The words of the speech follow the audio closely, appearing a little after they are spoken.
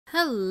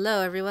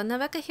Hello everyone,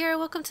 Nevyka here.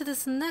 Welcome to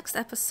this next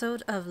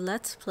episode of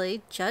Let's Play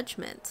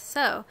Judgment.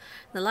 So,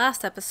 in the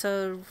last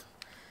episode,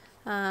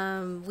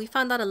 we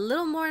found out a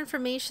little more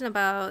information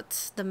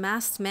about the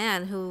masked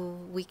man who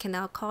we can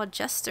now call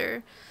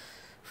Jester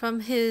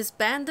from his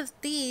band of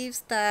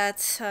thieves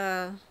that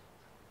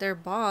their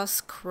boss,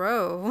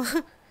 Crow,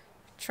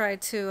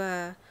 tried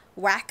to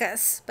whack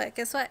us. But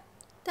guess what?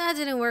 That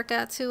didn't work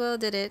out too well,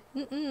 did it?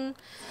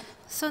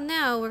 So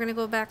now we're gonna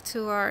go back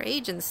to our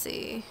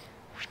agency.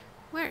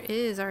 Where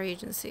is our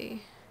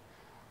agency?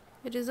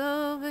 It is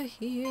over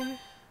here.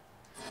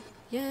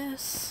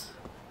 Yes.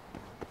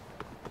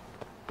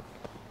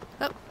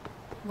 Oh,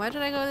 why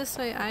did I go this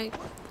way? I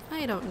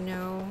don't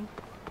know.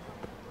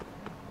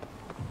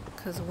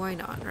 'Cause why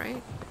not,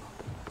 right?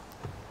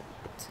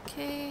 It's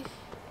okay.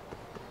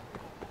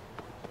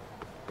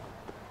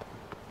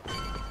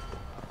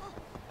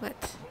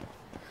 What?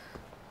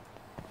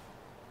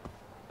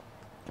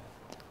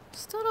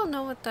 Still don't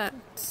know what that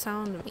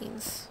sound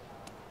means.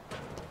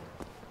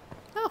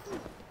 Oh.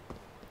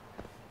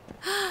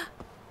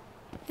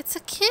 It's a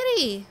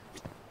kitty!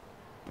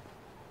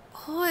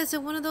 Oh, is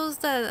it one of those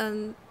that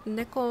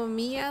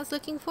Nekomiya is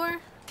looking for?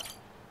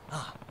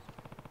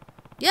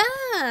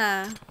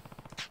 Yeah!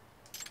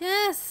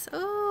 Yes!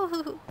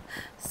 Oh!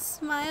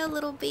 Smile,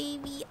 little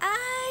baby.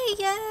 Ah,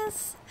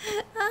 yes!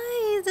 Ah,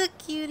 he's a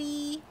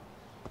cutie.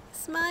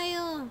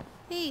 Smile.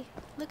 Hey,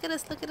 look at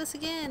us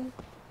again.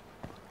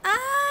 Ah,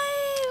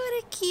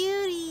 what a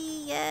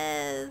cutie!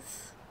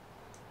 Yes!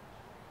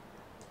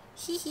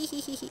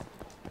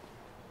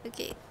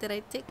 Okay, did I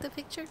take the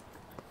picture?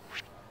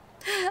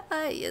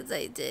 Ah, yes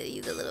I did.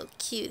 He's a little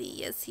cutie.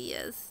 Yes, he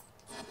is.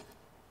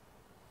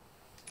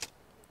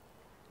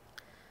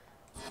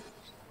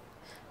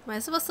 Am I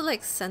supposed to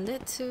like send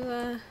it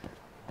to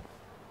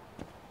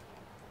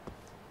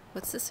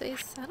what's this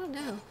face? I don't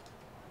know.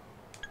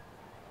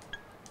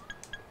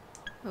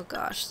 Oh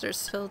gosh,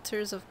 there's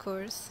filters, of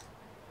course.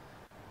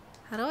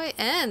 How do I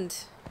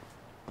end?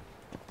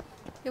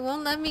 It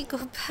won't let me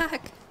go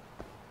back.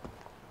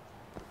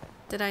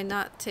 Did I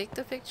not take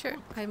the picture?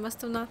 I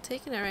must have not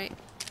taken it right.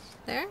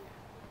 There?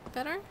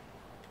 Better?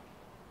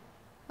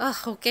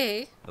 Oh,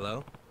 okay.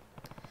 Hello?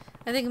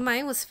 I think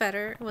mine was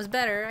better.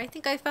 I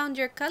think I found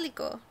your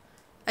calico.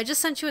 I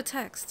just sent you a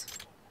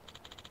text.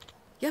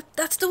 Yep,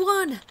 that's the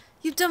one!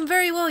 You've done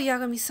very well,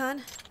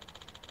 Yagami-san.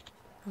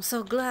 I'm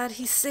so glad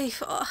he's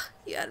safe. Oh,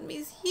 you had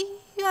me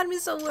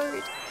so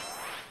worried.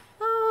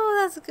 Oh,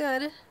 that's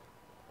good.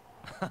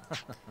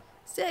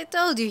 See, I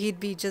told you he'd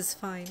be just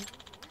fine.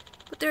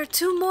 But there are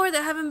two more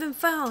that haven't been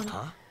found.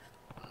 Huh?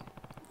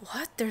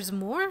 What? There's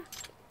more?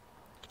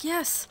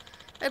 Yes.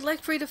 I'd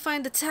like for you to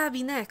find the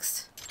tabby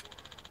next.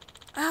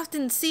 I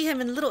often see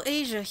him in Little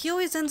Asia. He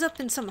always ends up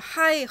in some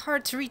high,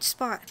 hard-to-reach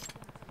spot.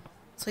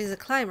 So he's a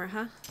climber,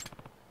 huh?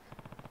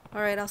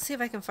 Alright, I'll see if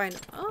I can find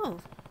him.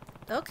 Oh,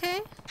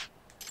 okay.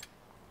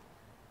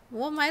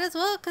 Well, might as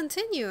well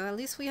continue. At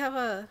least we have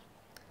a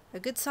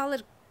good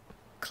solid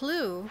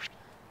clue.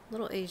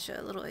 Little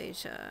Asia, Little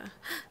Asia.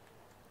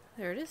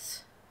 There it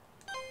is.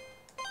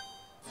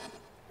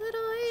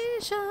 Little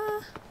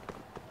Asia.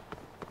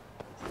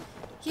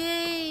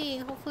 Yay!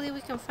 Hopefully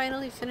we can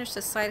finally finish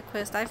the side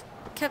quest. I've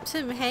kept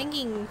him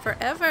hanging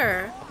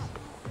forever.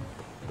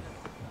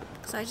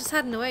 Cause I just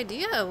had no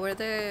idea where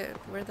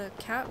the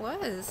cat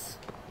was.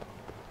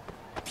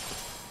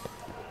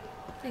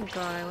 Thank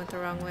God I went the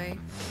wrong way.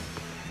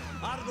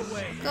 Out of the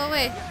way. Go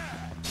away.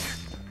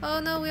 Oh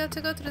no, we have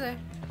to go through there.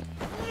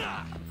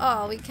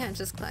 Oh, we can't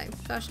just climb.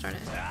 Gosh darn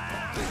it.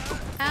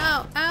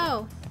 Ow!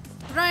 Ow!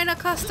 Ryan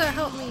Acosta,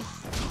 help me!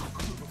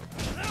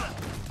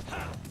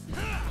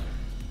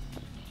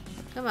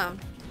 Come on.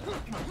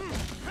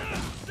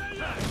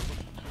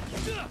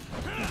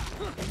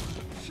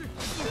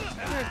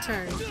 Your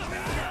turn.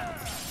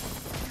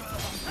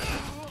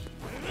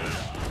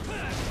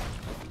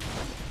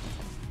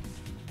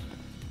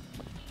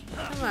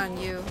 Come on,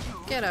 you.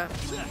 Get up.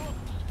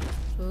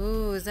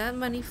 Ooh, is that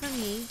money for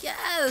me?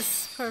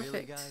 Yes!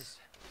 Perfect.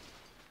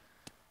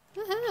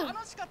 Really,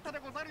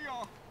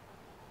 Woohoo!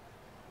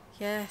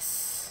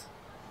 Yes.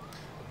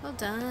 Well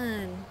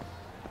done.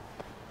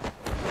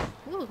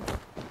 Ooh.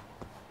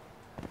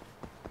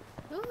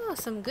 Ooh,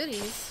 some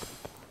goodies.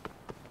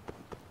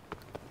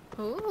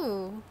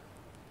 Ooh.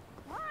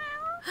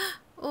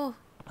 Oh.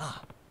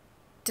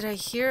 Did I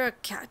hear a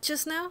cat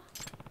just now?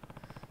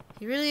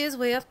 He really is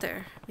way up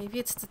there. Maybe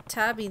it's the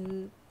tabby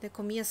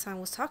Nekomiya-san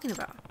was talking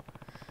about.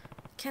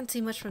 Can't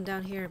see much from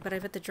down here, but I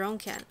bet the drone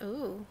can.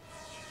 Ooh.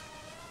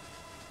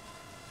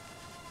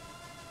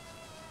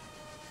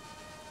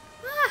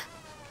 Ah!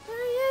 There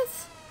he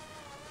is!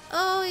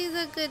 Oh, he's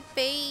a good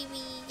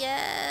baby.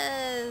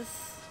 Yes!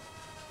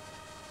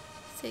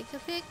 Take a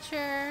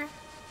picture.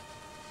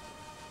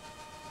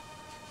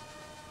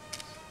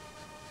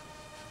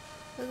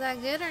 Was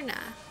that good or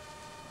not?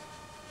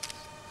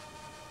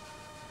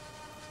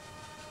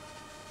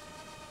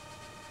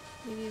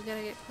 Maybe you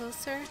gotta get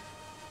closer.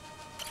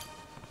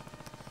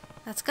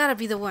 That's gotta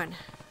be the one.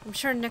 I'm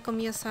sure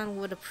Nekomiya-san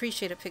would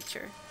appreciate a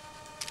picture.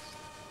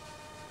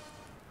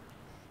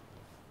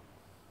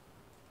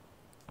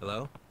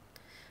 Hello?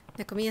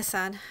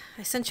 Nekomiya-san,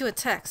 I sent you a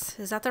text.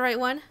 Is that the right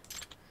one?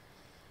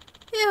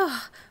 Ew,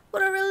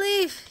 what a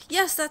relief.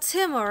 Yes, that's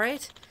him,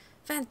 alright.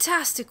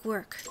 Fantastic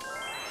work.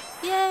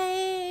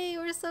 Yay,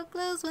 we're so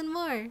close. One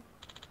more.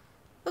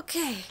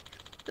 Okay,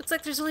 looks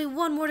like there's only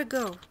one more to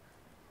go.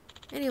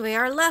 Anyway,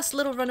 our last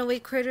little runaway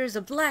critter is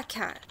a black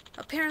cat.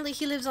 Apparently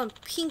he lives on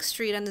Pink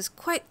Street and is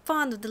quite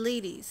fond of the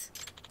ladies.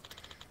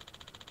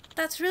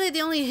 That's really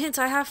the only hint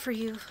I have for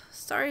you.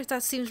 Sorry if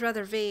that seems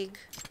rather vague.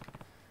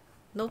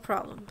 No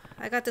problem.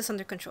 I got this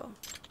under control.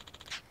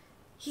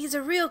 He's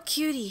a real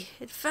cutie.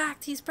 In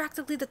fact, he's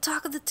practically the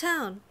talk of the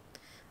town.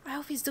 I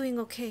hope he's doing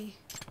okay.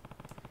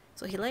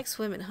 So he likes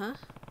women, huh?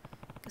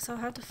 Guess I'll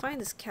have to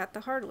find this cat the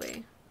hard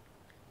way.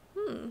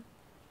 Ooh,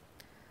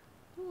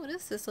 what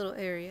is this little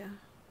area?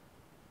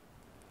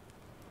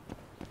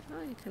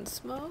 Oh, you can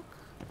smoke.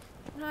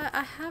 You know,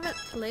 I haven't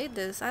played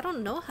this. I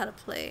don't know how to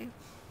play.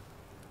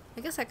 I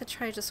guess I could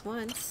try just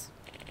once.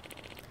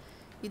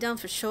 You down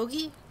for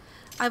shogi?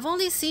 I've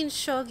only seen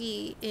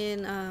shogi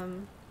in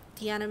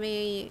the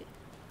anime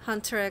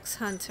Hunter x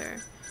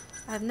Hunter.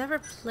 I've never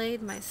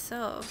played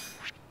myself.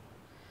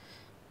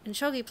 In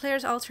shogi,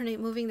 players alternate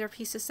moving their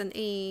pieces and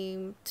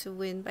aim to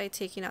win by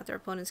taking out their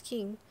opponent's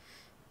king.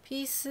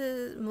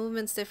 Pieces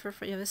movements differ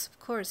from yes, of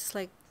course. It's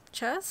like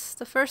chess.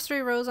 The first 3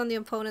 rows on the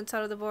opponent's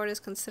side of the board is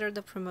considered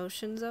the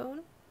promotion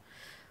zone.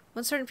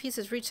 When certain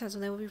pieces reach that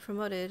zone, they will be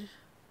promoted.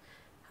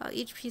 How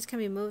each piece can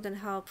be moved and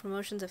how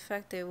promotions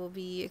affect it will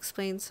be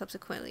explained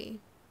subsequently.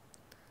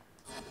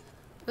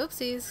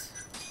 Oopsies.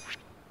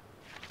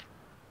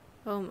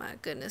 Oh my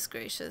goodness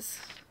gracious.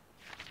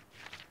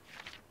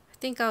 I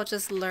think I'll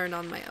just learn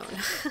on my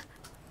own.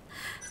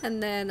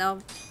 And then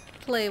I'll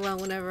play one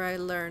whenever I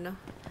learn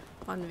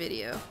on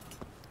video.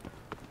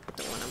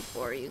 Don't want to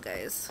bore you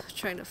guys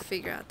trying to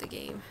figure out the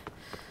game.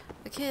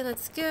 Okay,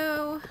 let's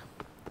go.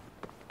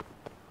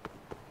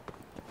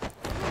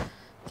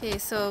 Okay,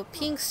 so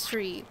Pink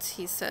Street,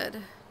 he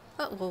said.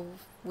 Oh, well,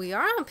 we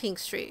are on Pink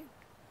Street.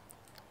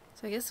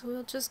 So I guess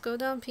we'll just go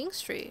down Pink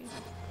Street.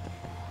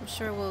 I'm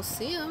sure we'll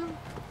see him.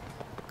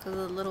 Because of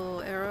the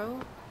little arrow.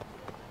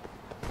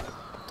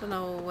 Don't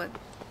know what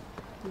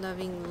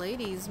loving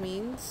ladies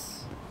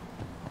means.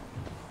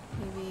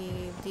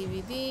 Maybe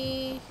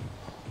DVD.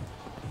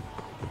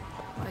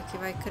 Like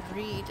if I could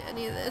read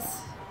any of this.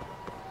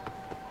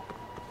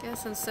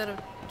 Guess instead of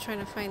trying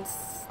to find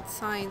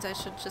signs, I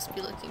should just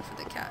be looking for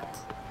the cat.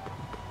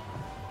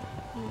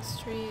 Pink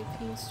Street,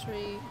 Pink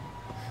Street.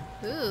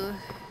 Ooh,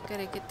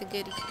 gotta get the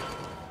goodie.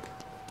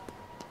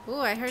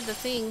 Ooh, I heard the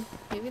thing.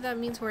 Maybe that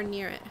means we're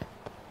near it.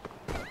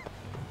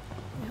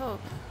 I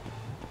hope.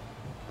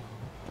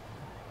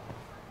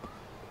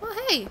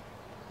 Oh, hey!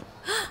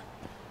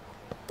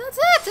 That's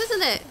it,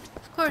 isn't it?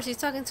 Of course, he's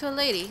talking to a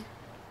lady.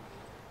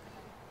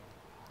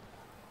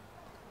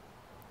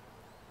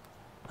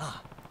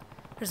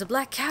 There's a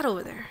black cat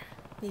over there.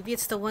 Maybe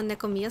it's the one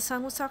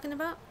Nekomiya-san was talking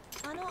about?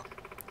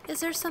 Is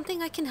there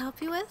something I can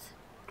help you with?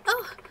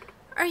 Oh,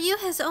 are you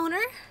his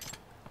owner?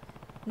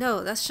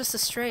 No, that's just a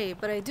stray,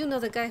 but I do know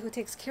the guy who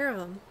takes care of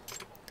him.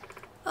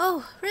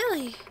 Oh,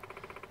 really?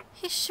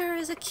 He sure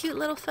is a cute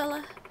little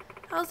fella.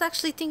 I was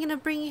actually thinking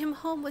of bringing him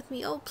home with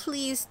me. Oh,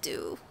 please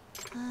do.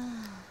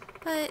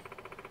 But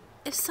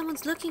if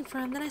someone's looking for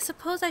him, then I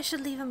suppose I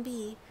should leave him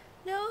be.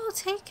 No,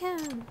 take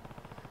him.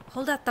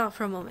 Hold that thought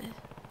for a moment.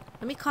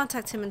 Let me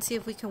contact him and see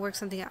if we can work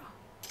something out.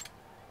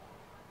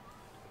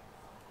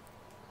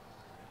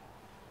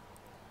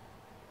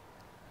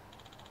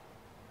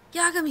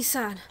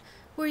 Yagami-san,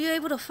 were you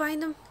able to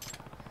find him?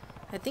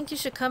 I think you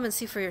should come and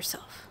see for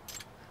yourself.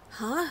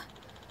 Huh?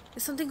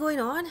 Is something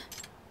going on?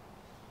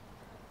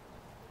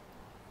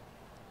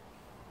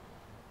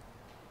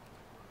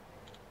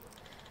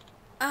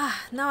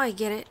 Ah, now I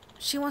get it.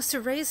 She wants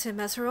to raise him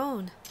as her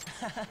own.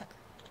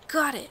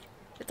 Got it.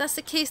 If that's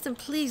the case, then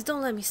please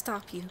don't let me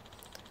stop you.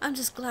 I'm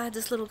just glad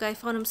this little guy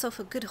found himself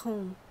a good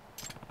home.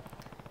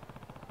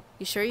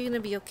 You sure you're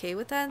gonna be okay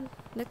with that,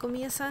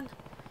 Nekomiya-san?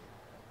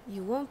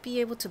 You won't be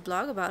able to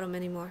blog about him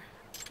anymore.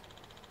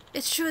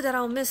 It's true that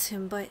I'll miss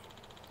him, but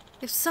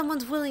if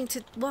someone's willing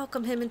to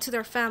welcome him into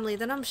their family,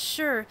 then I'm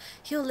sure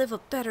he'll live a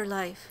better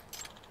life.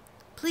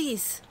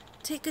 Please,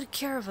 take good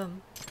care of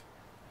him.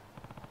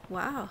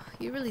 Wow,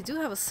 you really do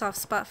have a soft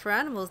spot for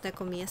animals,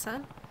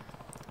 Nekomiya-san.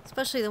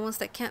 Especially the ones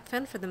that can't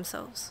fend for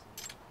themselves.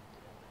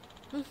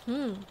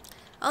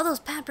 All those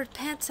pampered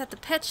pets at the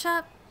pet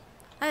shop?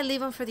 I leave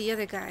them for the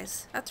other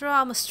guys. After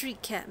all, I'm a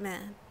street cat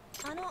man.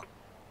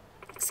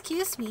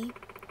 Excuse me?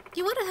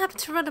 You wouldn't happen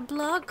to run a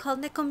blog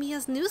called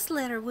Nekomiya's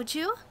Newsletter, would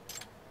you?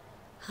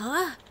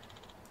 Huh?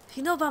 If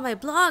you know about my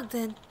blog,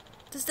 then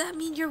does that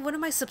mean you're one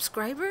of my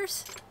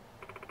subscribers?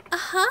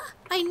 Uh-huh,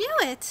 I knew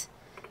it.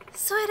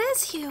 So it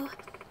is you.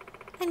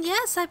 And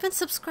yes, I've been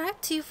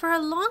subscribed to you for a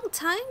long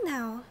time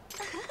now.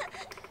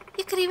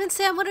 You could even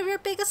say I'm one of your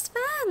biggest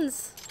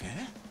fans.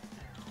 Eh?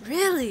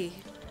 Really?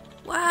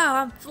 Wow,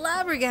 I'm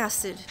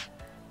flabbergasted.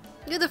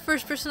 You're the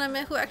first person I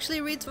met who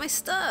actually reads my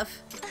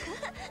stuff.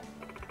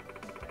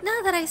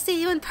 Now that I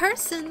see you in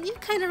person, you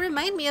kind of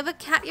remind me of a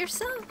cat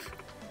yourself.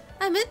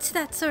 I'm into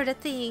that sort of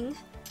thing.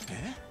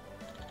 Eh?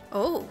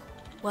 Oh,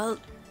 well,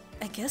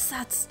 I guess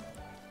that's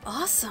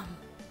awesome.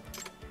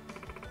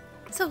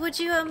 So would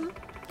you,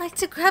 like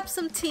to grab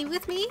some tea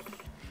with me?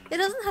 It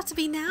doesn't have to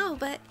be now,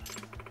 but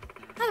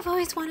I've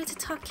always wanted to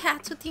talk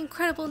cats with the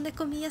incredible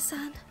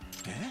Nekomiya-san.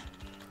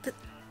 Eh?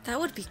 That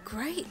would be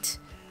great.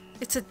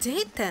 It's a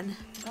date then.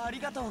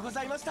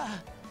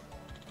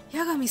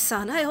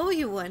 Yagami-san, I owe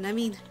you one. I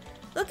mean,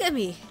 look at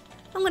me.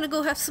 I'm gonna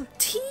go have some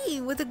tea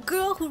with a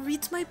girl who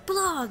reads my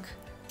blog.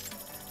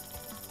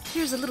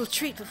 Here's a little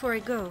treat before I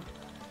go.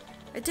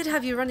 I did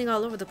have you running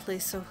all over the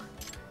place, so...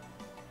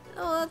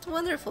 Oh, that's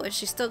wonderful. Is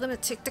she still gonna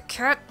take the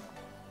cat?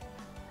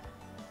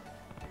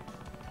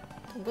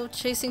 Don't go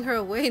chasing her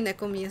away,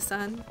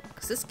 Nekomiya-san,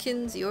 because this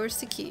kitten's yours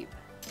to keep.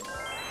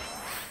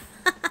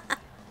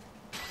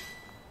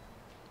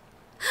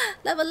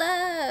 Level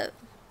up!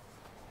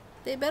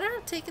 They better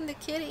have taken the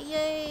kitty.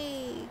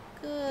 Yay!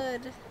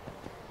 Good.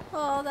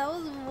 Oh, that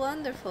was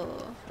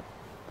wonderful.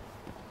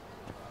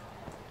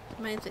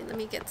 Reminds me, let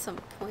me get some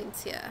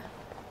points here.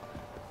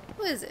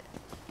 Who is it?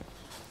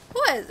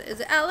 Who is it? Is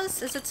it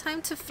Alice? Is it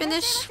time to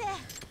finish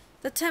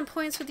the 10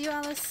 points with you,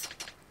 Alice?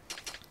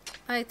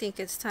 I think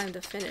it's time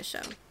to finish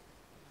them.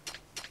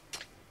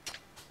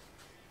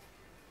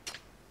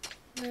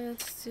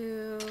 Let's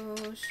do...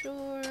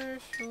 Sure.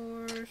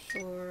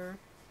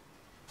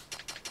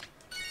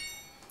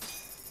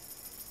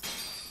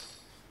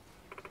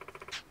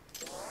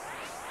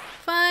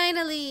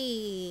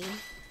 Finally!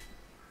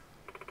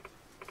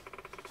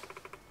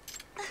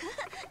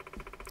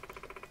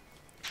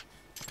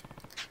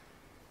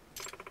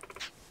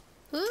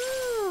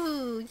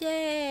 Ooh,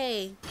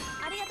 yay!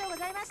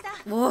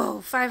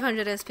 Whoa,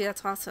 500 SP,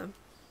 that's awesome.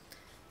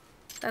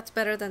 That's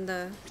better than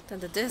the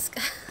disc.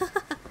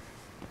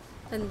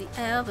 Than the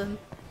album.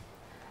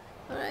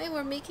 Alright,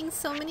 we're making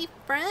so many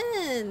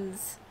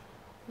friends!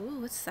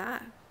 Ooh, what's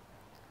that?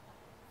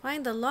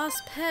 Find the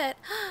lost pet.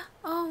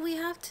 Oh, we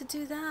have to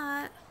do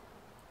that.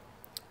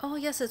 Oh,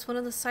 yes, it's one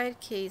of the side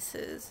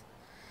cases.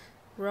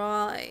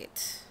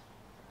 Right.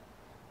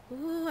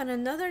 Ooh, and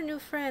another new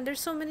friend. There's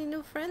so many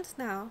new friends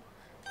now.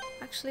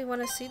 Actually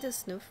want to see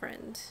this new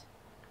friend.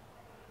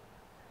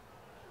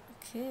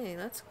 Okay,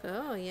 let's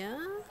go,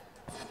 yeah?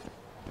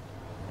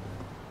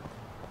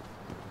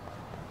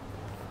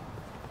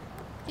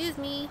 Excuse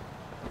me.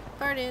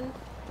 Pardon.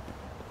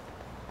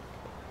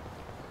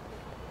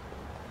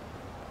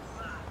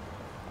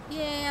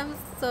 Yay, I'm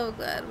so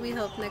glad we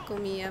helped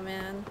Nekomiya,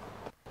 man.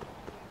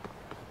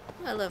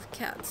 I love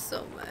cats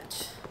so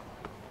much.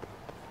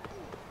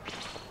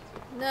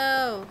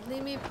 No,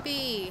 leave me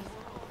be.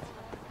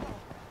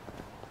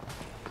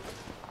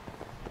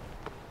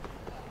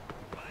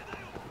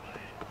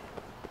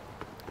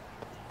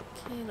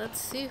 Okay, let's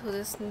see who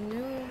this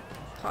new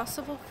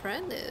possible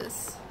friend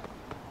is.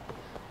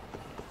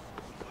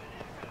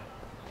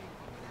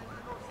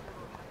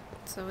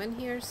 So in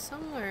here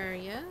somewhere,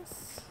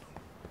 yes?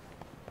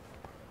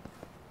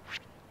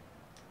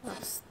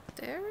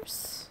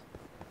 Upstairs?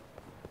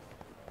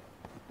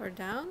 Or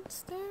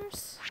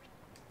downstairs?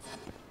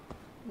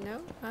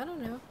 No, I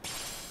don't know.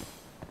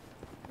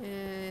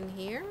 In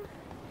here?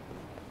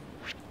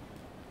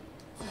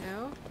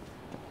 No?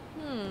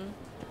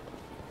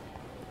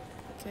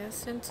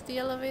 Guess into the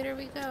elevator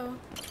we go.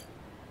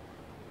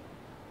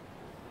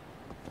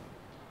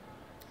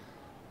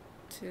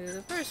 To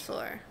the first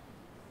floor.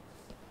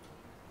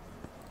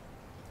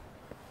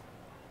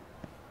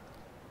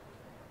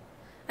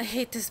 I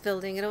hate this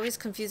building. It always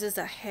confuses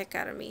the heck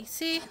out of me.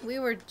 See? We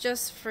were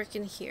just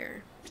freaking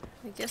here.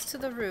 I guess to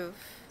the roof.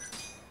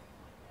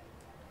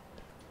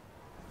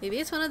 Maybe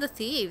it's one of the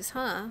thieves,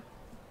 huh?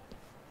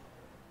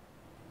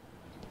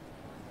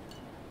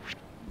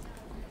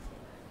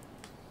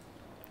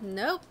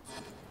 Nope.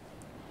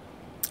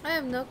 I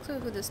have no clue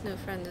who this new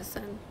friend is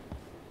then.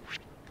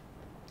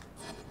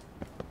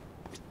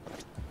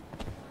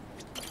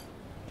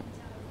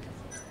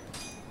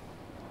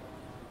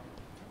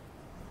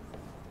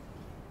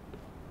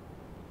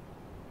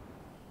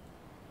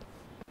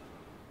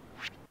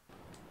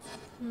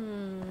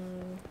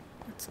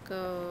 Let's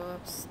go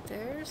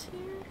upstairs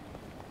here.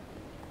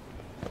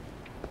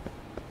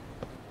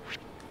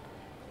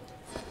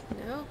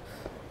 Nope.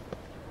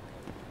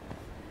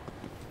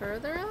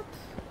 Further up?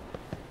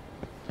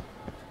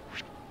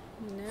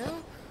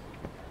 Nope.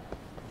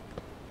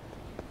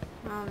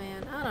 Oh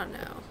man, I don't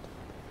know.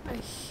 I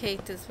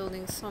hate this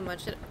building so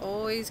much. It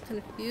always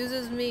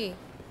confuses me.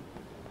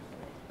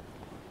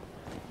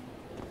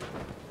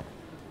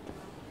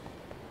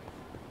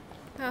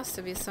 It has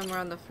to be somewhere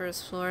on the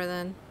first floor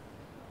then.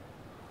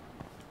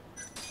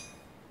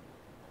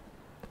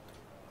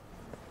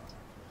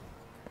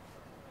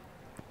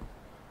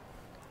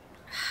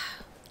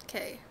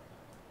 Okay.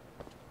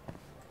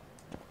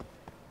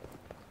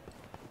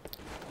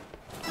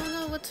 Oh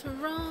no, what's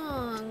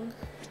wrong?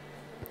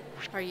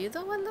 Are you the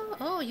one though?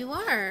 Oh, you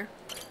are.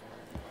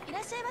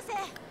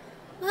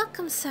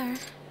 Welcome, sir.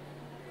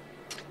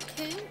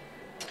 Okay.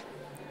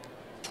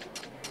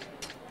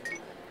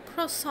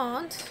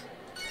 Croissant.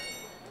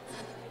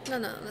 No,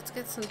 let's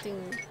get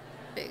something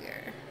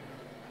bigger.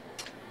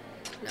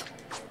 No.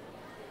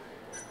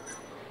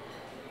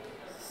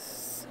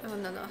 Oh,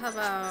 no, no. How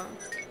about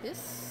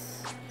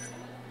this?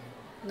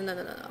 No, no,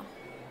 no, no, no.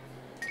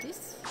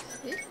 This?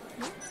 This?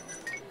 No?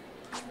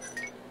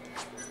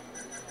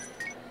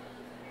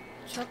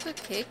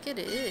 Chocolate cake it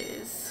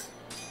is.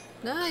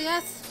 No,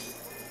 yes.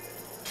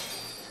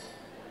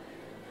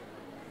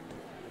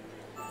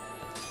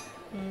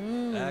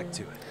 Back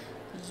to it.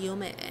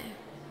 Yume.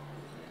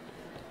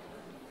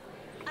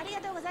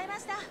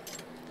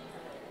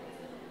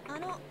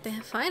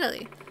 Then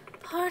finally.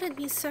 Pardon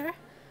me, sir,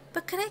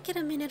 but could I get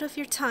a minute of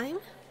your time?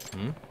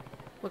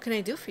 What can I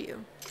do for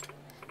you?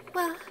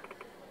 Well,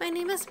 my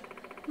name is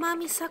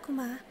Mami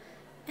Sakuma,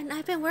 and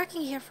I've been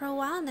working here for a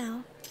while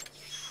now.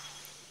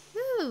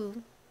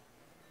 Ooh.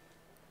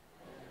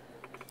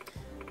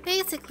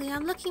 Basically,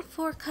 I'm looking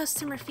for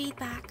customer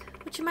feedback.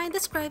 Would you mind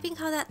describing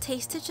how that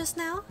tasted just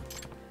now?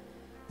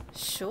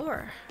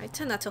 Sure. I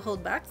tend not to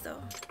hold back,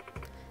 though.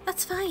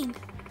 That's fine.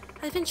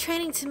 I've been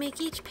training to make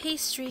each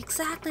pastry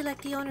exactly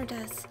like the owner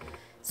does,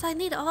 so I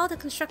need all the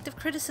constructive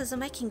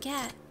criticism I can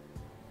get.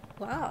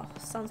 Wow,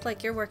 sounds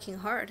like you're working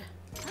hard.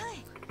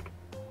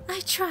 I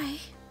try.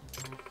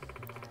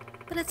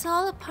 But it's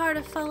all a part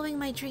of following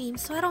my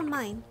dreams, so I don't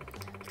mind.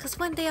 Because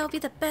one day I'll be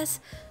the best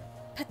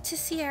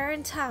patissiere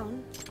in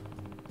town.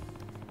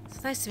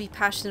 It's nice to be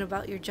passionate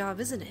about your job,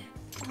 isn't it?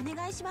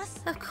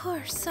 Of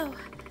course, so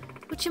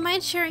would you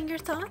mind sharing your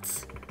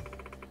thoughts?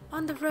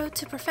 On the road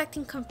to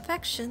perfecting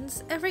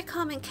confections, every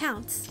comment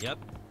counts. Yep.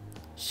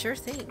 Sure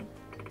thing.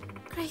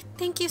 Great,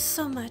 thank you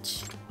so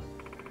much.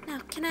 Now,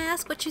 can I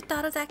ask what you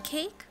thought of that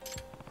cake?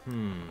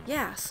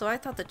 Yeah, so I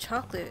thought the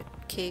chocolate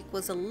cake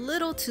was a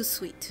little too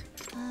sweet.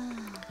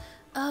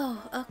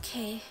 Oh,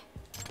 okay.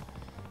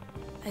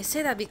 I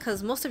say that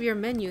because most of your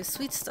menu is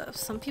sweet stuff.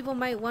 Some people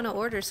might want to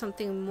order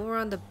something more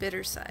on the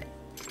bitter side.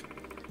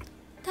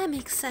 That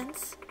makes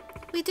sense.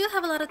 We do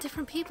have a lot of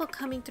different people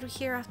coming through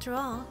here after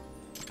all.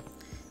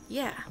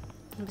 Yeah,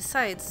 and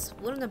besides,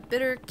 wouldn't a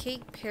bitter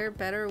cake pair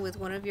better with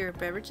one of your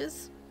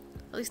beverages?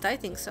 At least I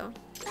think so.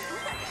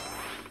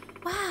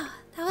 Wow,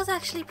 that was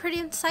actually pretty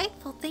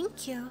insightful,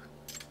 thank you.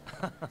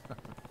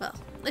 Well,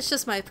 it's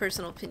just my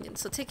personal opinion,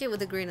 so take it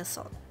with a grain of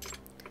salt.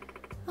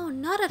 Oh,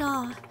 not at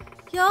all.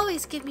 You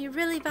always give me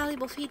really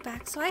valuable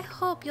feedback, so I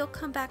hope you'll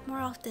come back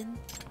more often.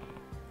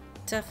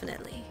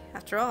 Definitely.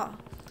 After all,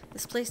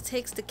 this place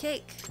takes the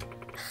cake.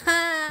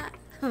 Ha!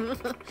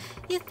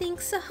 You think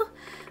so?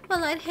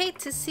 Well, I'd hate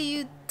to see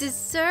you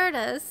desert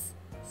us,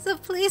 so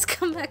please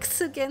come back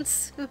again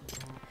soon.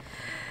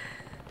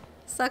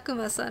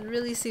 Sakuma-san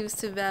really seems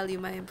to value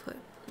my input.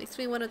 Makes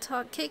me want to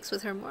talk cakes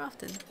with her more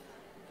often.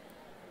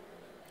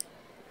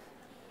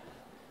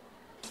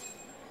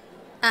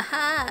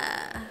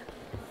 Aha!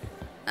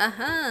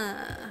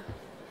 Aha!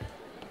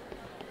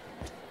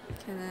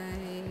 Can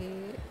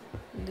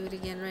I do it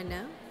again right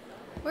now?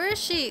 Where is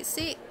she?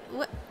 See,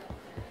 what?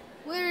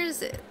 Where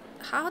is it?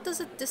 How does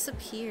it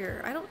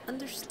disappear? I don't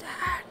understand.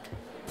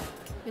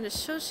 I mean, it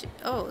shows she.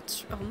 Oh,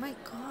 it's. Oh my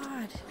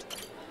god.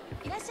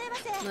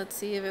 Let's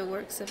see if it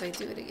works if I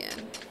do it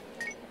again.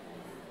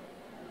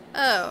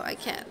 Oh, I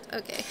can't.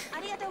 Okay.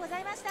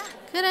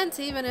 Couldn't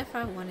even if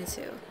I wanted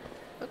to.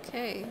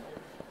 Okay.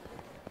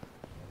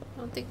 I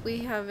don't think we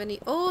have any.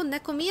 Oh,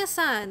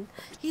 Nekomiya-san!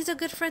 He's a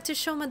good friend to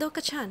show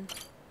Madoka-chan.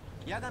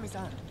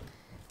 Yagami-san.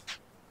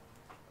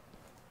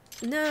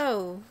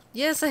 No.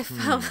 Yes, I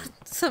found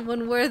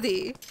someone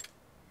worthy.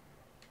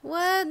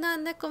 What? Not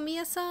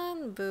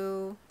Nekomiya-san?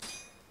 Boo.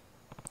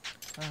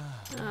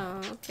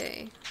 Oh,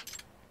 okay.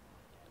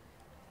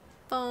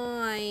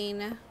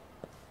 Fine.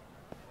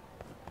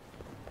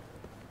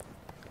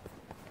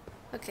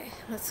 Okay,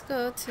 let's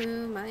go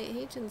to my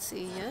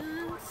agency,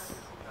 yes?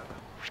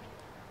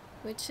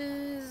 Which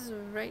is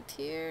right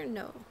here?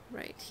 No,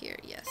 right here,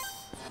 yes.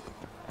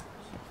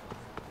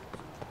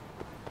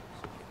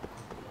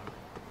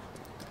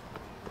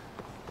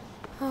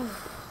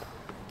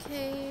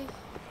 Okay.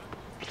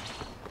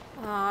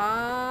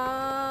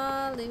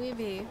 Ah, let me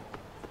be.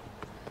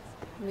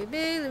 Let me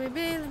be, let me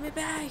be, let me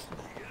be.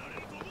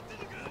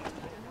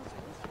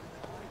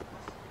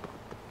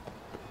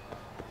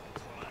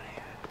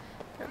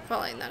 They're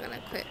probably not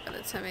gonna quit by the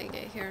time I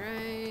get here,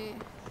 right?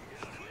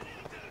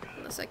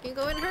 Unless I can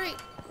go and hurry.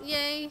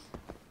 Yay.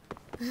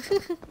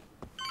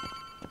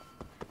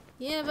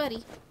 Yeah,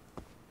 buddy.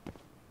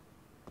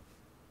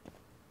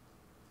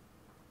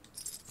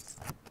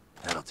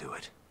 That'll do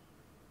it.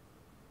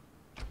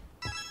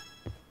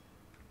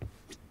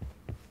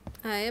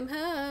 I am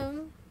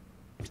home.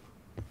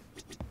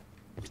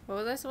 What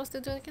was I supposed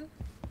to do again?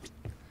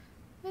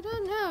 I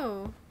don't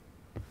know.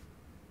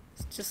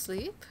 Just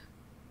sleep?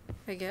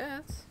 I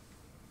guess.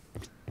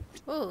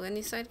 Oh,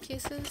 any side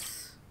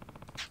cases?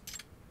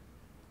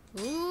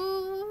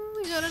 Ooh,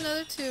 we got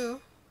another 2.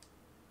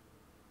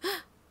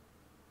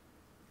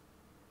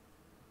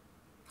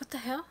 What the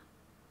hell?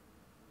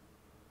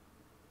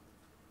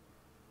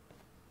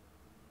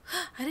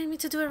 I didn't mean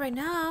to do it right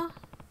now.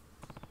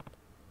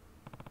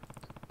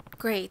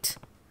 Great.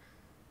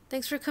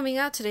 Thanks for coming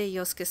out today,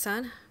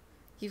 Yosuke-san.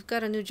 You've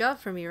got a new job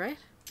for me, right?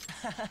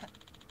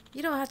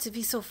 You don't have to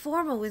be so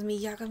formal with me,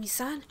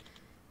 Yagami-san.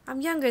 I'm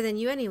younger than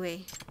you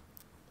anyway.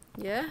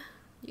 Yeah?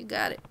 You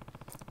got it.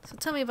 So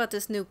tell me about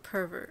this new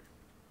pervert.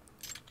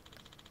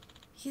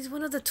 He's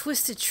one of the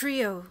Twisted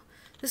Trio.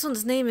 This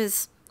one's name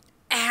is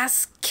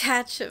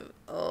Catchem.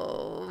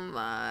 Oh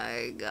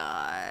my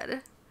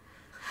god.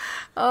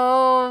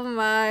 Oh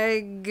my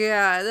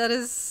god. That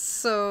is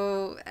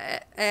so...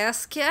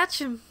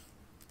 Catchem.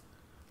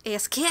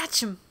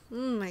 Catchem. Oh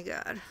my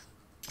god.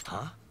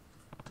 Huh?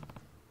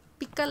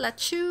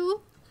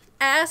 Pikachu.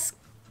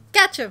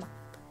 Catchem.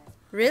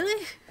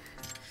 Really?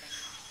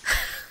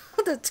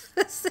 The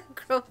Twisted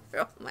Groper.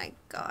 Oh my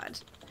god.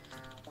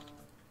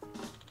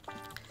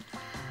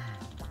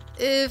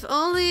 If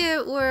only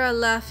it were a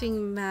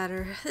laughing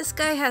matter. This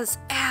guy has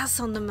ass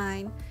on the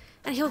mind,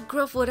 and he'll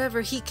gruff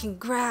whatever he can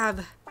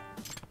grab.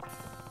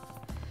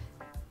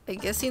 I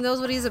guess he knows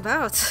what he's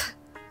about.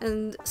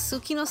 And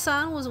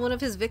Tsukino-san was one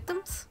of his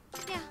victims?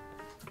 Yeah.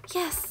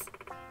 Yes.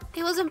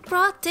 It was in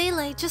broad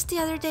daylight just the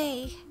other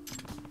day.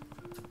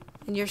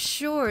 And you're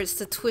sure it's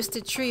the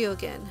Twisted Trio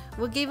again?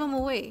 What gave him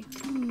away?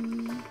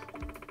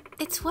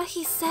 It's what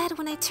he said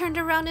when I turned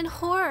around in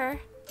horror.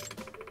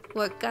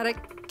 What, gotta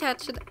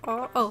catch it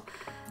all? Oh,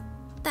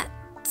 That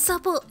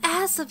supple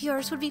ass of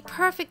yours would be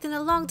perfect in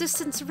a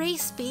long-distance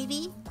race,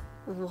 baby.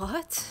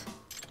 what?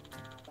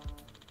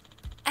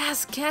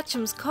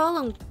 Catchem's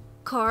column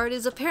card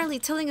is apparently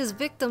telling his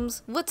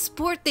victims what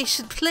sport they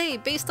should play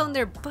based on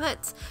their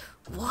butts.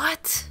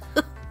 What?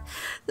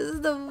 This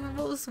is the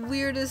most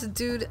weirdest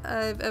dude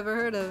I've ever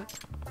heard of.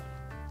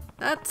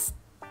 That's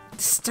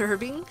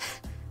disturbing.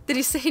 Did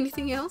he say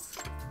anything else?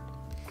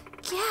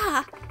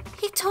 Yeah,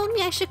 he told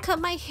me I should cut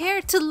my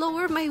hair to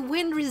lower my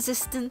wind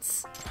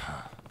resistance.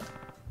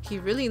 He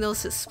really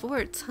knows his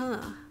sports,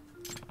 huh?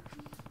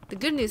 The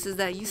good news is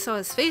that you saw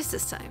his face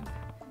this time.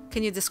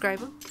 Can you describe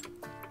him?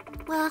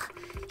 Well,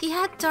 he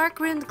had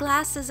dark-rimmed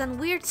glasses and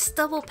weird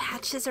stubble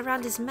patches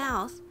around his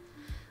mouth.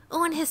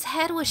 Oh, and his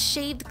head was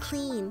shaved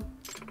clean.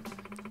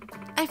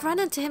 I've run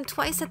into him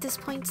twice at this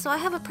point, so I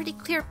have a pretty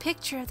clear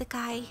picture of the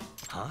guy.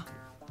 Huh?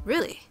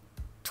 Really?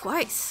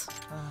 Twice?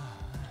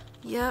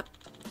 Yep.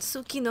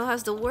 Tsukino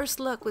has the worst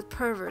luck with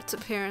perverts,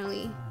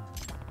 apparently.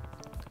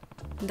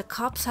 And the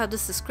cops have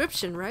this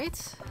description,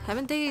 right?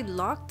 Haven't they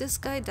locked this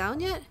guy down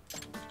yet?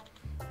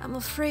 I'm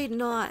afraid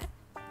not.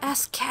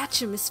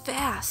 Catchem is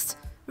fast.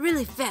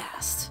 Really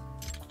fast.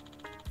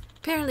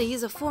 Apparently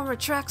he's a former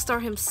track star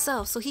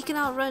himself, so he can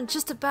outrun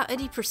just about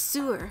any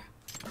pursuer.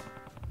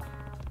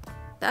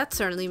 That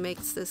certainly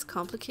makes this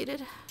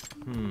complicated.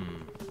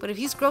 But if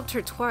he's groped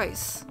her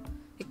twice,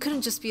 it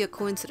couldn't just be a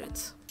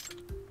coincidence.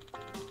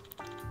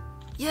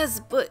 Yes,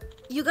 but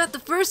you got the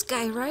first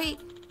guy, right?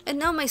 And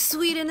now my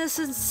sweet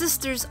innocent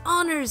sister's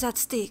honor is at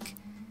stake.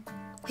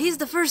 He's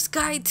the first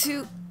guy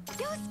to...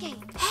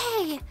 Yosuke!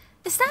 Hey!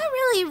 Is that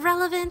really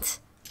relevant?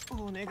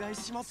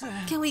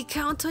 Onegaishimasu. Can we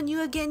count on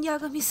you again,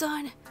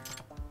 Yagami-san?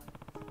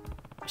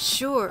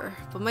 Sure,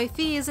 but my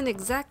fee isn't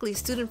exactly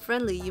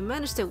student-friendly. You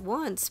managed it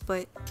once,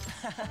 but...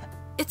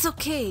 It's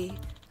okay.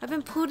 I've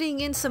been putting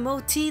in some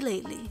OT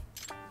lately.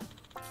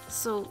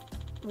 So,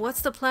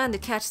 what's the plan to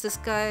catch this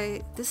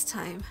guy this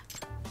time?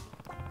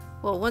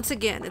 Well, once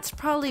again, it's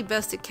probably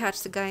best to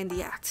catch the guy in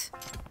the act.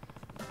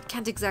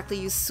 Can't exactly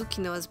use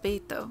Tsukino as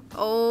bait, though.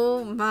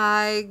 Oh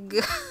my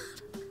god.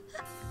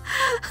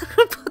 I'm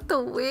gonna put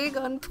the wig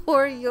on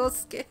poor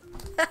Yosuke.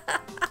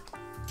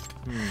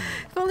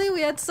 If only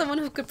we had someone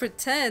who could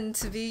pretend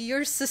to be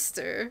your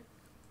sister.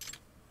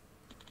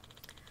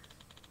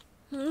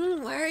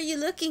 Why are you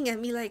looking at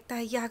me like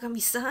that,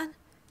 Yagami-san?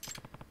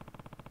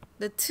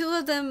 The two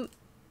of them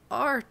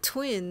are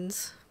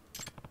twins.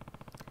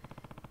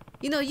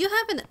 You know, you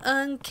have an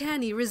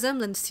uncanny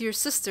resemblance to your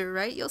sister,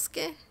 right,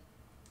 Yosuke?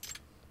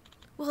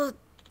 Well,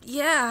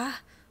 yeah,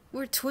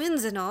 we're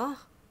twins and all.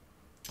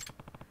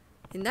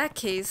 In that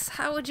case,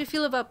 how would you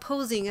feel about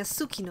posing as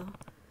Tsukino?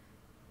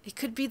 It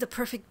could be the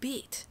perfect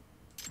bait.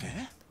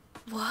 Eh?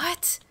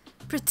 What?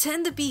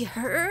 Pretend to be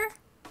her?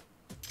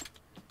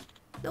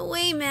 No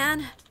way,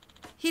 man.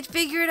 He'd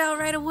figure it out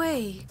right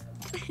away.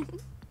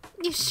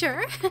 You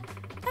sure?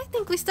 I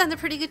think we stand a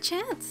pretty good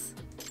chance.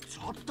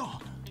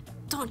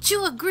 Don't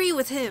you agree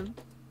with him?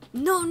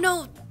 No,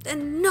 no,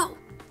 and no.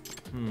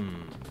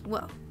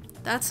 Well,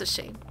 that's a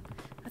shame.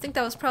 I think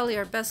that was probably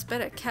our best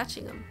bet at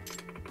catching him.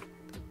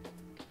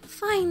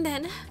 Fine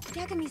then.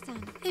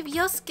 Yagami-san. If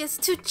Yosuke's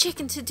too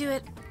chicken to do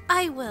it,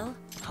 I will.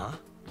 Huh?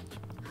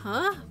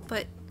 Huh?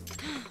 But...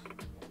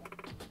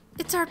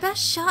 It's our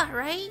best shot,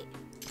 right?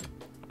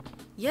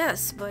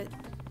 Yes, but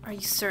are you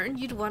certain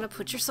you'd want to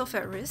put yourself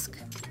at risk?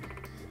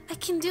 I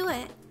can do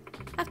it.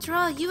 After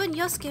all, you and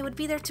Yosuke would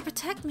be there to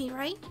protect me,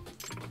 right?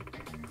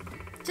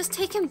 Just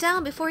take him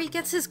down before he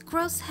gets his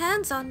gross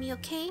hands on me,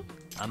 okay?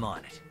 I'm on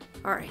it.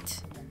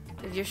 Alright.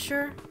 If you're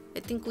sure,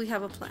 I think we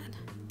have a plan.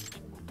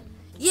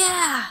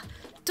 Yeah!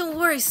 Don't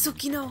worry,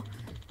 Tsukino.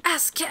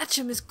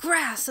 Catchem is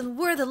grass and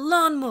we're the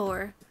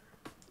lawnmower.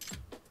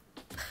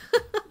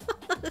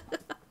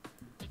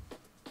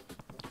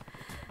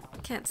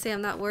 can't say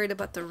I'm not worried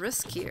about the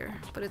risk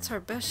here, but it's our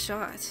best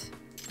shot.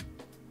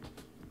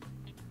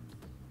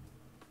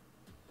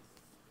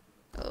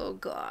 Oh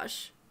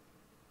gosh.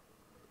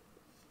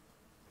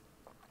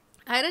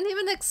 I didn't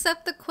even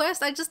accept the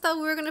quest. I just thought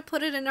we were gonna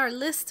put it in our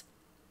list.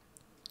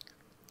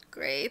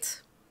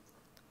 Great.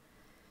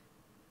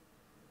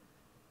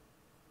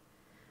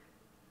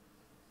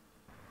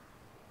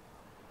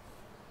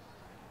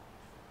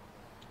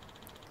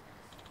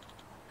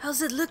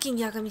 How's it looking,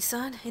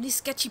 Yagami-san? Any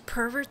sketchy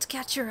perverts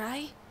catch your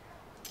eye?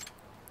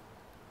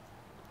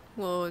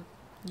 Well,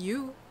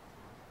 you.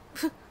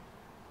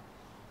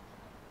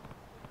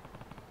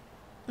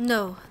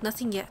 No,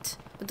 nothing yet.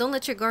 But don't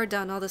let your guard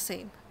down all the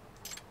same.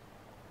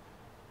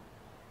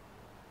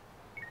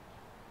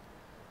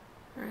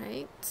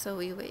 Alright, so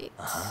we wait.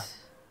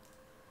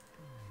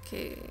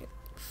 Okay.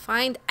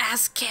 Find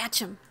ass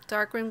Catchem.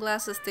 Dark rim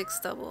glasses, thick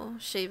stubble,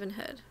 shaven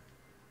head.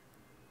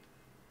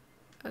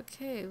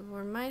 Okay,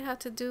 we might have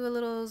to do a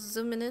little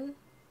zooming in.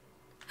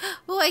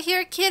 Oh, I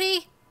hear a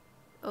kitty!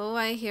 Oh,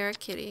 I hear a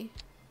kitty.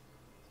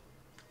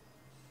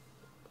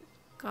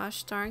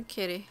 Gosh darn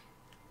kitty.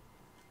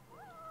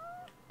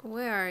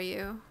 Where are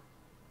you?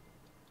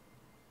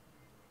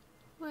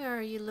 Where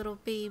are you, little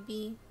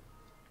baby?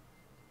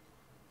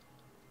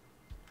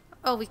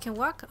 Oh, we can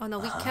walk? Oh no,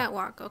 we can't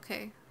walk.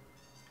 Okay.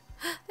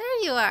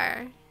 There you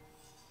are!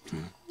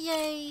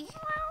 Yay!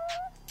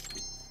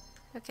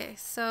 Okay,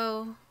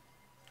 so...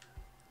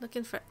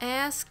 looking for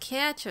ass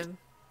Catchem.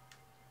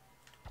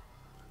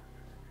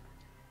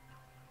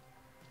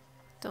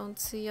 Don't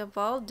see a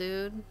bald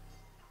dude.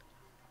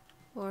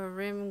 Or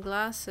rim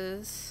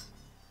glasses.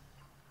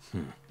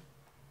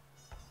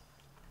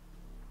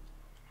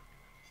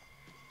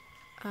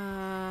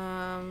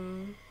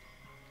 I'm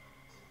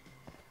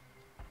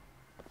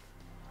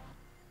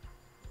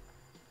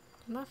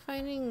not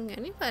finding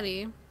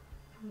anybody.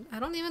 I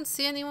don't even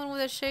see anyone with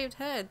a shaved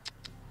head.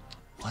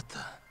 What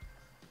the?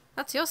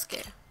 That's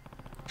Yosuke.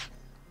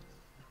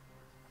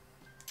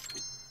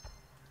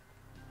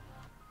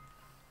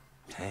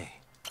 Hey.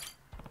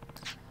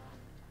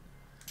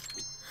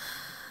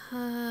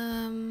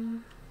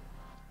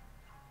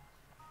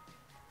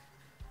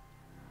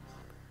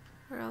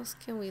 Where else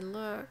can we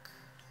look?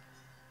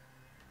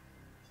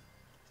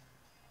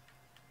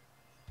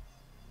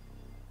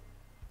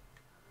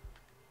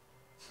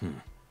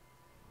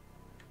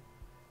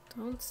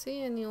 Don't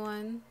see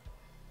anyone.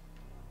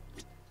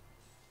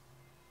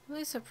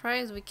 Really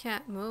surprised we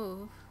can't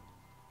move.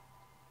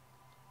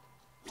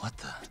 What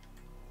the?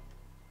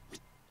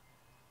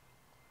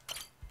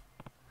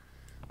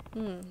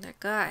 That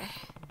guy.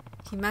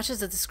 He matches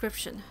the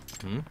description.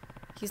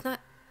 He's not...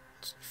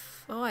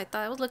 Oh, I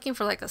thought I was looking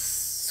for like a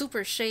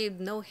super shaved,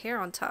 no hair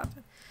on top.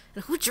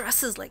 And who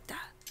dresses like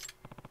that?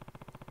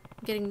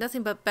 I'm getting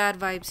nothing but bad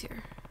vibes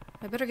here.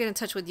 I better get in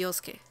touch with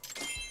Yosuke.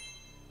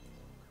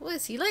 What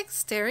is he like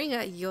staring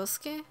at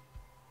Yosuke?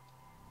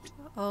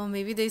 Oh,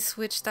 maybe they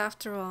switched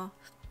after all.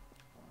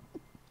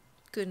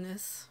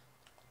 Goodness.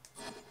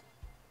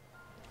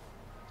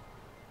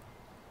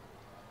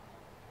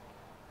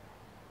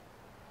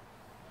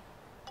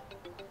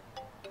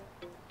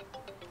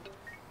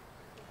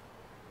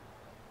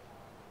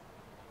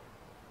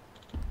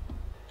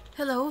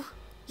 Hello?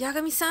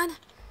 Yagami-san?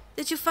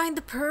 Did you find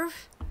the perv?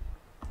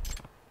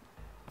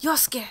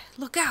 Yosuke,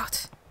 look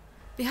out!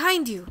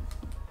 Behind you!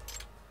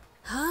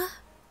 Huh?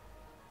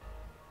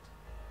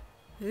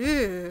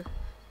 Ew,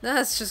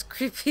 that's just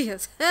creepy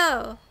as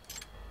hell.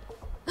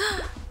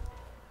 Ew!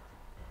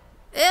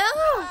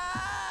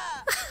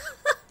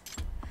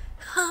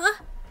 Huh?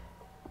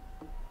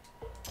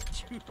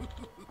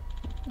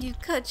 You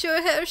cut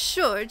your hair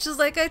short, just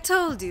like I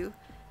told you.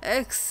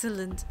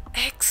 Excellent,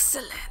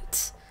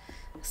 excellent.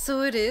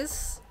 So it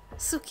is,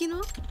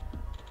 Tsukino?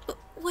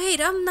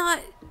 Wait, I'm not...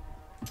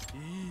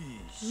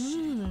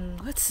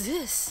 What's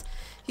this?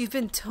 You've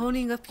been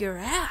toning up your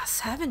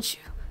ass, haven't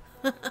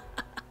you?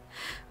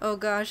 Oh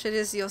gosh, it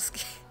is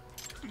Yosuke.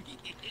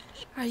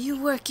 Are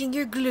you working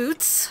your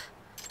glutes?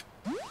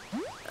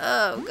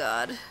 Oh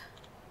god.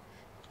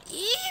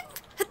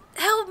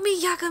 Help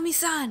me,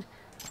 Yagami-san!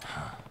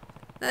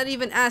 Not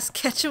even ass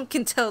Catchem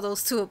can tell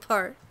those two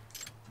apart.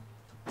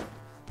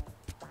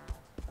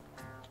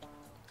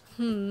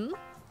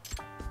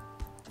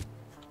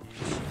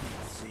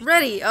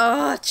 Ready!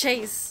 Oh,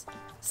 chase!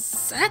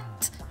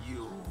 Set!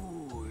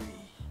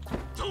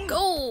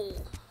 Go!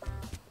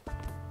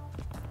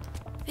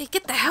 Hey,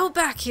 get the hell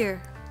back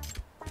here!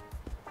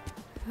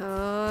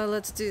 Oh,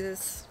 let's do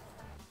this.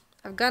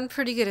 I've gotten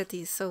pretty good at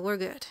these, so we're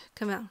good.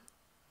 Come on.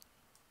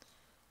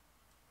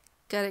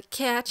 Gotta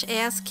catch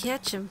ass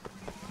Catchem.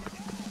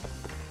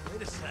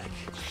 Wait a sec.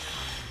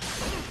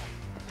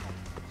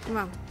 Come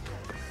on.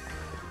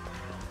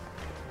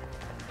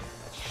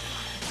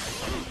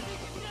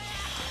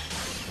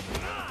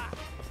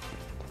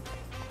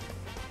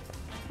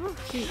 Oh,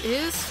 he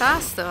is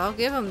fast though, I'll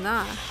give him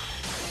that.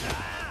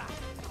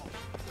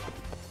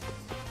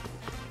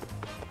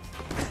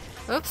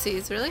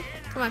 Oopsies, really?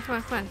 Come on, come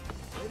on, come on.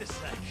 Wait a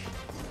sec.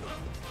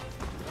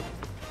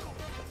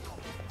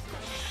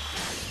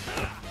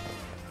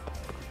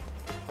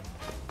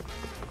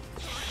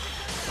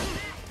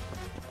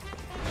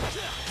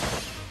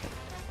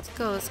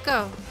 go, let's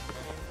go.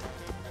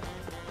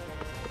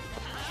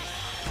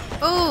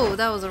 Oh,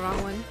 that was the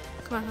wrong one.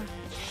 Come on.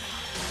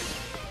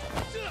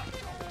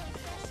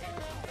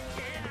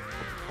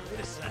 Wait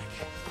a sec.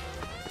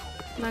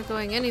 I'm not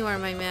going anywhere,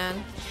 my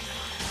man.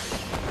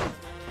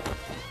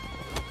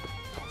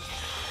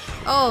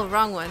 Oh,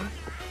 wrong one.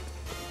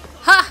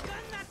 Ha!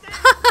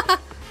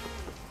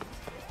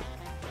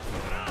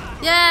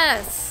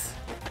 Yes!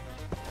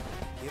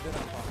 Give it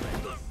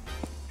up already.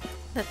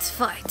 Let's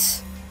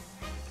fight.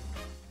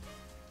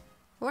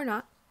 Or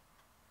not.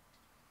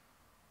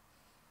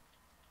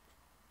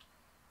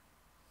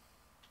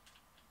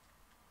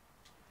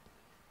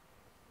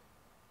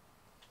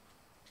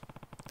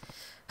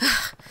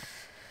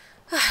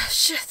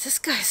 Shit, this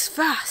guy's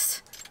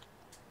fast.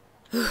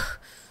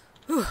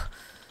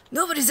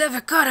 Nobody's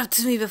ever caught up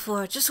to me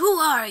before. Just who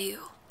are you?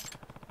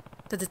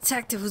 The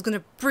detective who's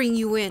gonna bring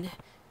you in.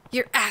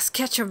 Your ass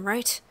Catchem,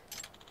 right?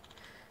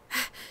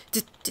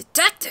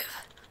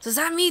 Detective? Does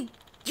that mean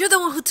you're the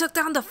one who took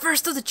down the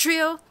first of the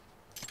trio?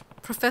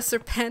 Professor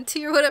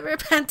Panty or whatever?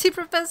 Panty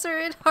Professor?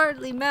 It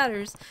hardly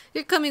matters.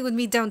 You're coming with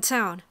me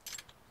downtown.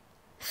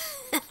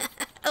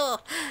 Oh,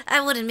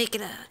 I wouldn't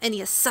make any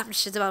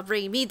assumptions about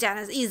bringing me down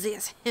as easy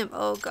as him.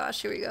 Oh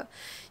gosh, here we go.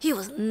 He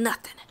was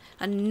nothing.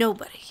 A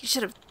nobody. He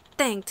should have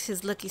thanked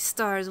his lucky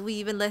stars we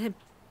even let him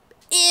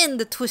in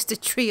the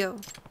Twisted Trio.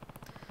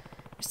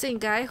 You're saying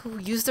guy who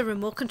used a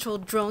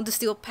remote-controlled drone to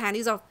steal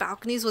panties off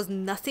balconies was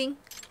nothing?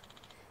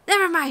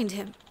 Never mind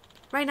him.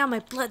 Right now my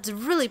blood's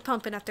really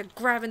pumping after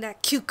grabbing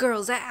that cute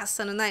girl's ass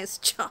on a nice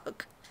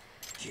jog.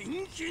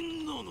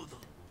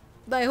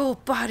 My whole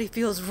body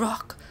feels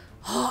rock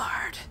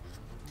hard.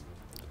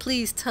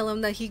 Please tell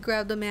him that he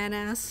grabbed a man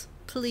ass.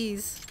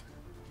 Please.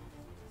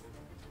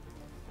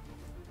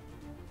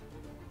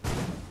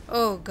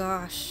 Oh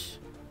gosh.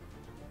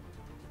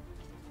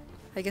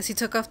 I guess he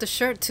took off the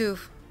shirt too.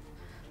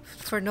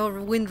 For no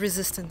wind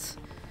resistance.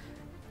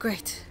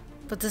 Great.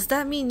 But does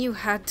that mean you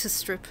had to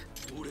strip?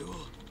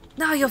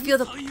 Now you'll feel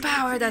the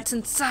power that's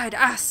inside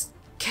us.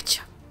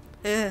 Catchem.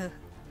 Ugh.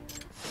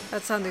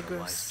 That sounded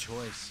gross.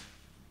 Wise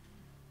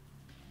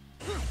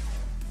choice.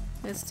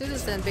 Let's do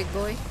this then, big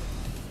boy.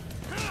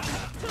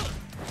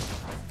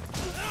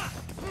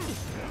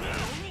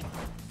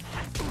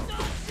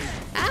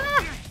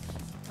 Ah!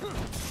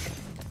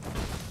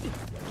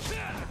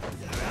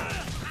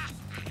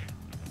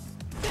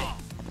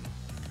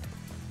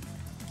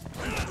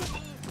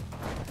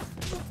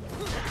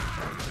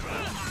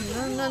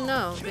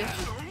 No, bitch.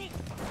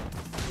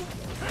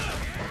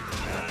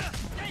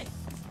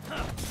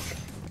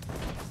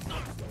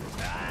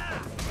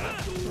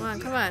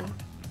 Come on.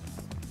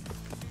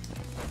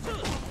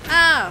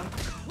 Ow!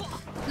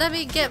 Let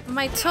me get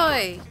my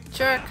toy,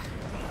 jerk.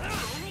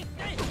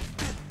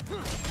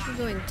 I'm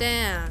going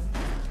down.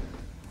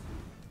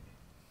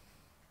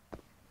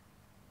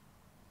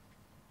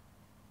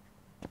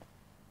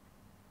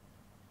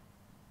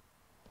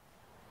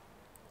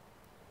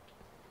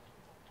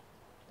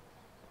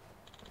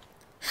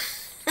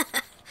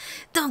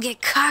 Don't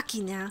get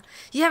cocky now.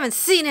 You haven't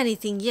seen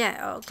anything yet.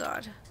 Oh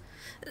god.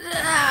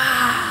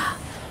 Ah!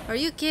 Are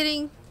you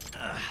kidding?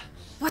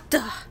 What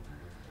the?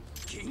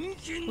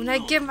 When I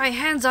get my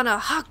hands on a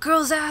hot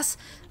girl's ass,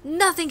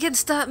 nothing can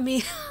stop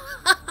me.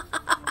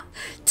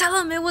 Tell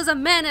him it was a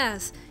man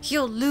ass.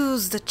 He'll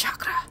lose the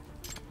chakra.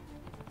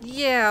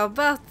 Yeah,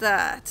 about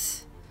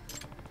that.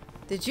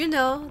 Did you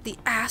know the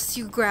ass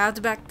you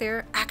grabbed back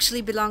there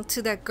actually belonged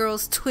to that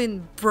girl's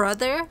twin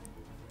brother?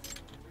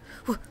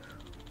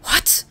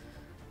 What?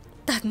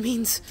 That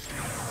means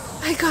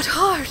I got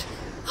hard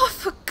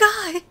off a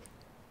guy.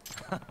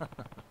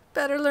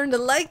 Better learn to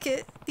like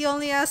it. The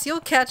only ass you'll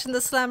catch in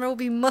the slammer will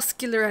be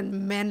muscular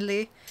and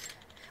manly.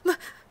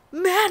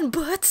 Man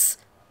butts!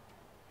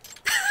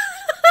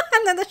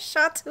 And then a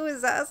shot to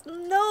his ass.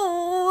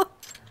 No!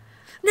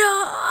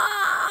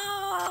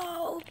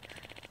 No!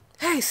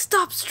 Hey,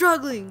 stop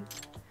struggling!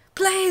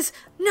 Please,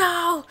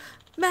 no!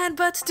 Man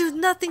butts do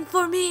nothing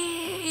for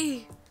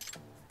me!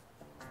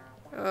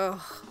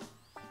 Oh,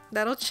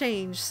 that'll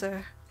change,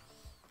 sir.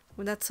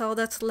 When that's all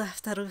that's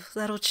left,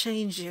 that'll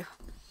change you.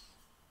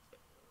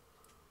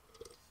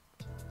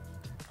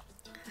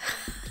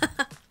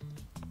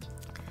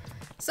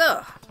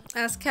 So,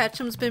 as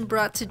Catchem's been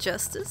brought to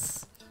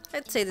justice,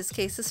 I'd say this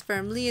case is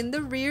firmly in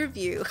the rear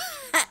view.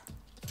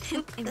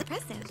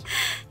 Impressive.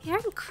 You're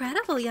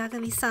incredible,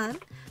 Yagami-san.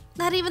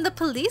 Not even the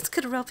police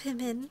could rope him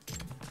in.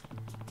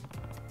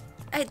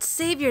 I'd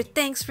save your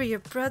thanks for your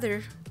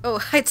brother.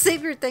 Oh, I'd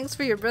save your thanks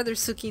for your brother,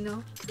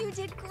 Tsukino. You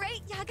did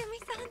great,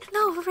 Yagami-san.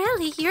 No,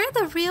 really, you're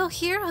the real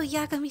hero,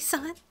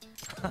 Yagami-san.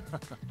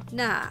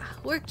 Nah,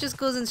 work just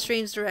goes in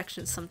strange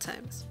directions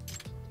sometimes.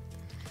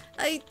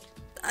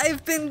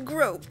 I've been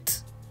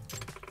groped.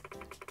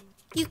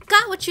 You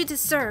got what you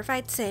deserve,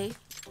 I'd say.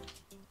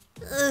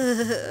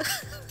 Ugh.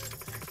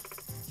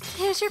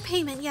 Here's your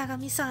payment,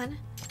 Yagami-san.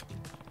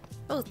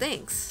 Oh,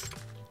 thanks.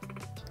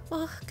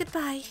 Well,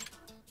 goodbye.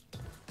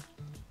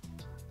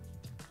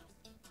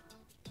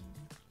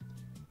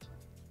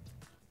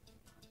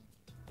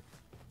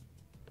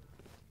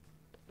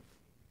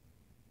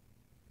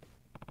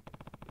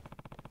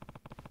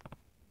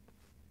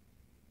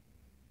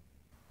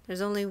 There's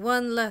only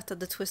one left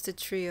of the Twisted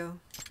Trio.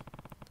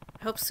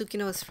 I hope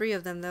Tsukino is free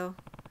of them, though.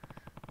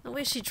 No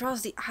way she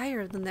draws the ire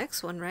of the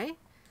next one, right?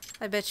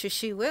 I bet you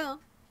she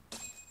will.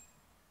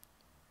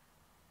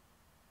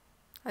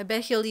 I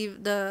bet he'll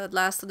leave the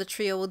last of the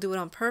trio will do it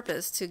on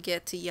purpose to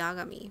get to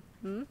Yagami.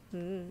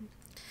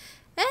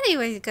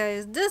 Anyway,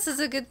 guys, this is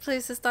a good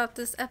place to stop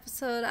this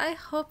episode. I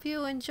hope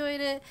you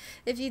enjoyed it.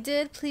 If you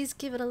did, please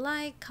give it a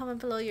like, comment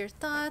below your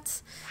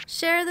thoughts,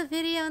 share the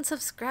video, and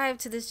subscribe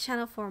to this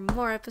channel for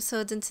more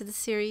episodes into the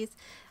series.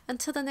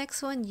 Until the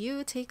next one,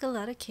 you take a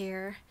lot of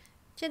care.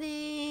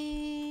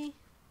 Jenny!